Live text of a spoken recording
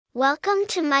Welcome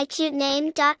to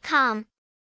mycutename.com.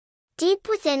 Deep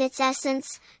within its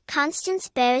essence, Constance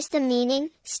bears the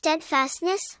meaning,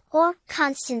 steadfastness, or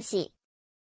constancy.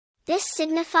 This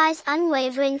signifies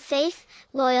unwavering faith,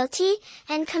 loyalty,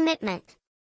 and commitment.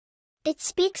 It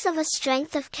speaks of a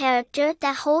strength of character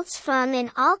that holds firm in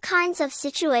all kinds of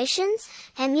situations,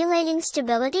 emulating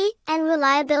stability and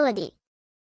reliability.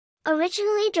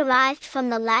 Originally derived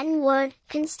from the Latin word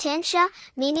constantia,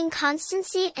 meaning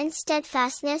constancy and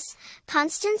steadfastness,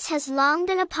 Constance has long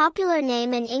been a popular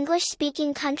name in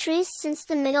English-speaking countries since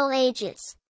the Middle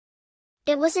Ages.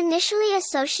 It was initially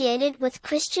associated with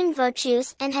Christian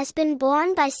virtues and has been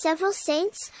borne by several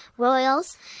saints,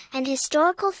 royals, and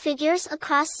historical figures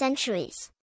across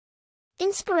centuries.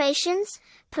 Inspirations,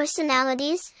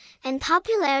 personalities, and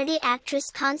popularity. Actress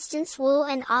Constance Wu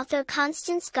and author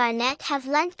Constance Garnett have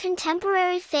lent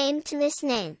contemporary fame to this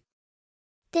name.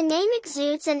 The name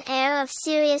exudes an air of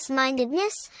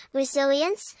serious-mindedness,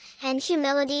 resilience, and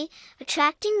humility,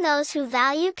 attracting those who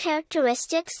value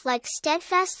characteristics like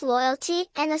steadfast loyalty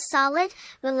and a solid,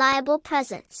 reliable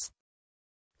presence.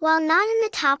 While not in the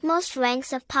topmost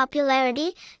ranks of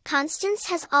popularity, Constance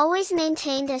has always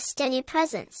maintained a steady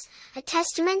presence, a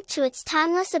testament to its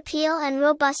timeless appeal and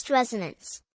robust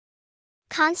resonance.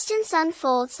 Constance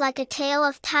unfolds like a tale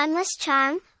of timeless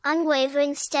charm,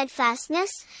 unwavering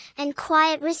steadfastness, and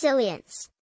quiet resilience.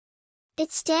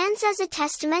 It stands as a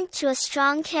testament to a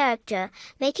strong character,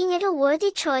 making it a worthy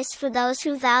choice for those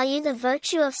who value the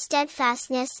virtue of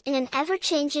steadfastness in an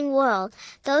ever-changing world,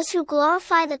 those who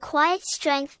glorify the quiet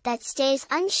strength that stays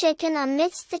unshaken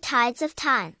amidst the tides of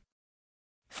time.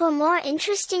 For more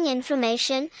interesting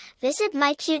information, visit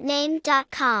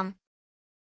mycutename.com.